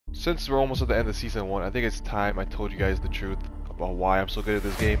Since we're almost at the end of season 1, I think it's time I told you guys the truth about why I'm so good at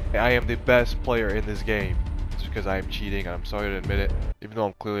this game. I am the best player in this game. It's because I am cheating, and I'm sorry to admit it, even though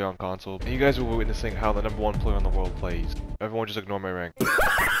I'm clearly on console. And you guys will be witnessing how the #1 player in the world plays. Everyone just ignore my rank.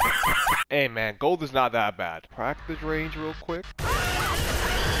 Hey man, gold is not that bad. Practice range real quick.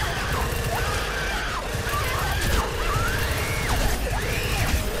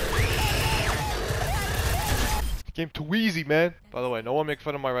 Game too easy, man. By the way, no one make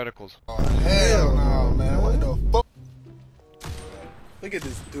fun of my reticles. Oh, hell no, man. What the fuck? Look at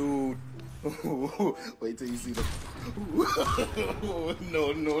this dude. Wait till you see the...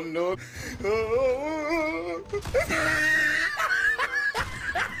 No, no, no.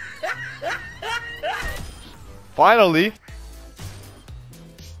 Finally!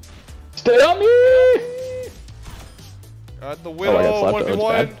 Stay on me! Got the Widow,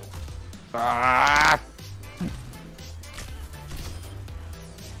 1v1. Ah!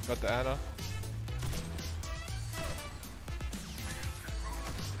 Got the Ana.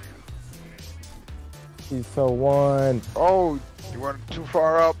 He's so one. Oh, you went too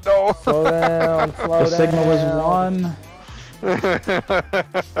far up. No. Slow down, slow down. The signal was 1.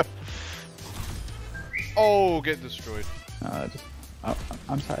 Oh, get destroyed. I'm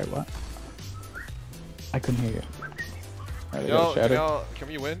sorry, what? I couldn't hear you. Right, can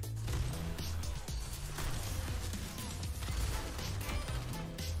we win?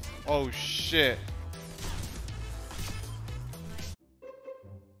 Oh shit.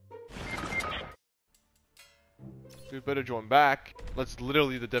 Dude, better join back. That's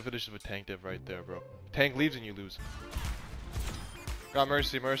literally the definition of a tank div right there, bro. Tank leaves and you lose. Got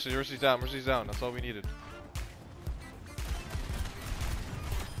Mercy, Mercy's down, Mercy's down. That's all we needed.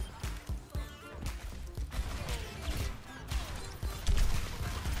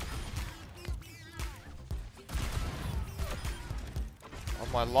 On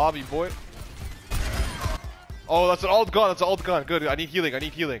my lobby, boy. Oh, that's an alt gun, that's an alt gun. Good, I need healing, I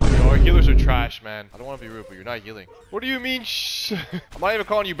need healing. Yo, our healers are trash, man. I don't want to be rude, but you're not healing. What do you mean, shh? I'm not even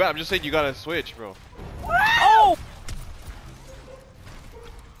calling you back, I'm just saying you gotta switch, bro. Oh!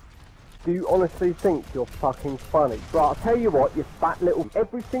 Do you honestly think you're fucking funny? Right, I'll tell you what, you fat little...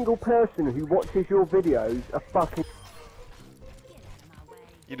 Every single person who watches your videos are fucking...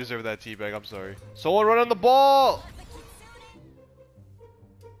 You deserve that teabag, I'm sorry. Someone run on the ball!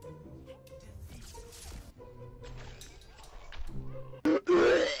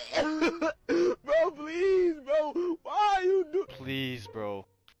 Bro, please, bro. Why are you doing? Please, bro.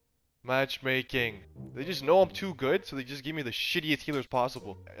 Matchmaking. They just know I'm too good, so they just give me the shittiest healers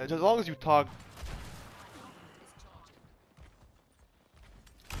possible. As long as you talk.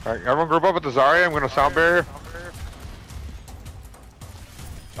 Alright, everyone group up with the Zarya. I'm gonna sound barrier.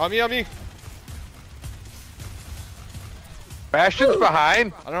 On me. Bastion's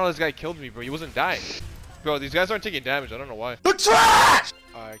behind. I don't know how this guy killed me, bro. He wasn't dying. Bro, these guys aren't taking damage. I don't know why. The trash!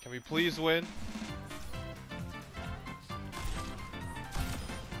 Alright, can we please win?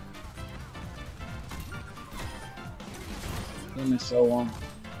 Game is so long.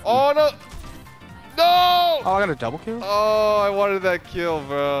 Oh no! No! Oh, I got a double kill? Oh, I wanted that kill,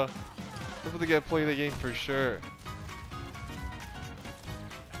 bro. I'm going to get playing the game for sure.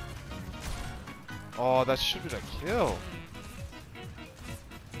 Oh, that should be a kill.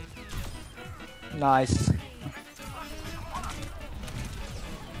 Nice.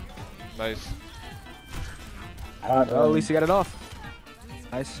 Nice. Well, at least you got it off.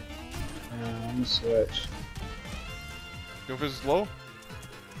 Nice. I'm gonna switch. Go for this low.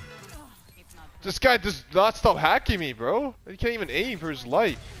 This guy does not stop hacking me, bro. He can't even aim for his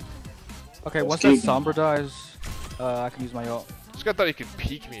life. Okay, once that Sombra dies, I can use my ult. This guy thought he could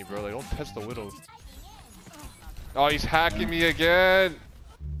peek me, bro. Like, don't test the Widow. Oh, he's hacking me again.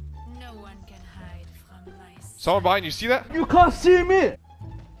 No one can hide from my sight. Someone behind you. See that? You can't see me!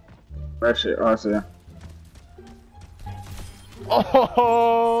 Actually, oh, I see.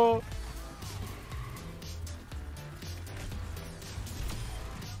 Oh!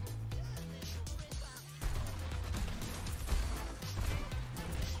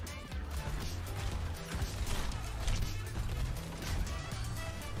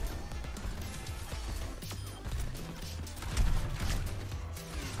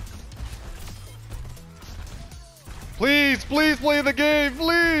 Please, please play the game,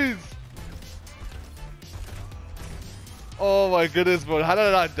 please! Oh my goodness, bro. How did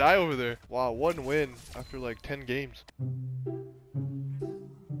I not die over there? Wow, 1 win after like 10 games.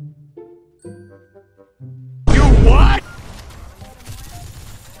 You what?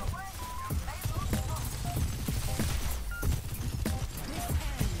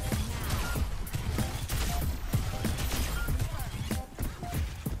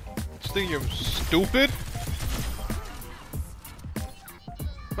 just thinking you're stupid?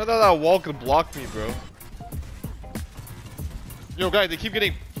 I thought that wall could block me, bro. Yo, guys, they keep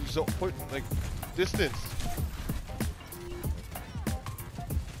getting so like distance.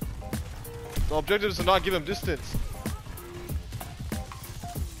 The objective is to not give him distance.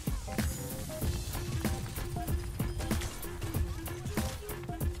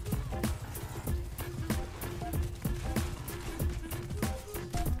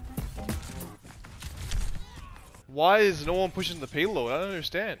 Why is no one pushing the payload? I don't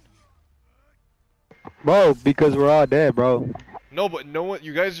understand. Bro, because we're all dead, bro. No, but no one.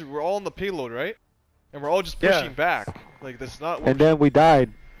 You guys were all on the payload, right? And we're all just pushing back. Like that's not. And then we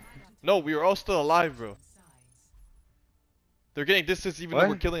died. No, we were all still alive, bro. They're getting distance even though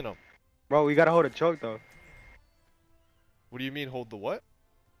we're killing them. Bro, we gotta hold a choke though. What do you mean hold the what?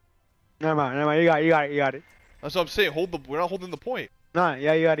 Never mind. You got it. That's what I'm saying. Hold the. We're not holding the point. Nah,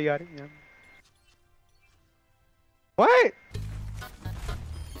 yeah, you got it. Yeah. What?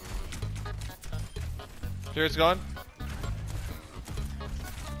 Jared's gone.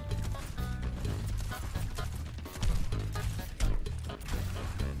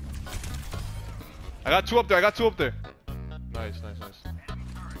 I got two up there. Nice.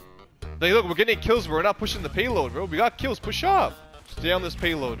 Like, look, we're getting kills, but we're not pushing the payload, bro. We got kills. Push up. Stay on this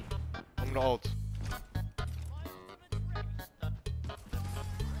payload. I'm gonna ult.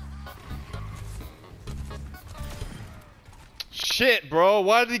 Shit, bro.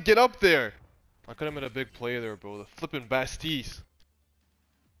 Why did he get up there? I could have made a big play there, bro. The flipping Bastis.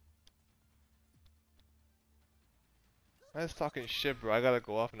 That's talking shit, bro. I gotta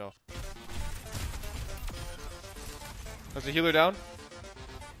go off now. Has the healer down?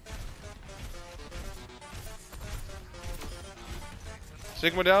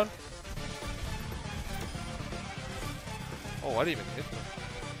 Sigma down? Oh, I didn't even hit them.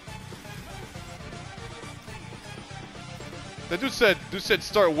 That dude said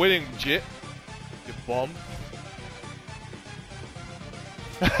start winning, Jit. You bum.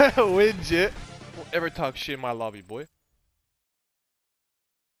 Win, Jit. Don't ever talk shit in my lobby, boy.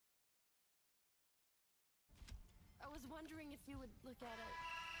 I was wondering if you would look at it.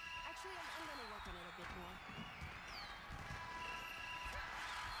 Actually, I'm gonna work on it a bit more.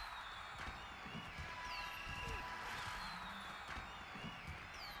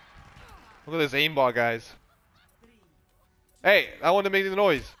 Look at this aimbot, guys. Hey, I want to make the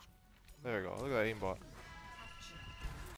noise. There we go. Look at that aimbot.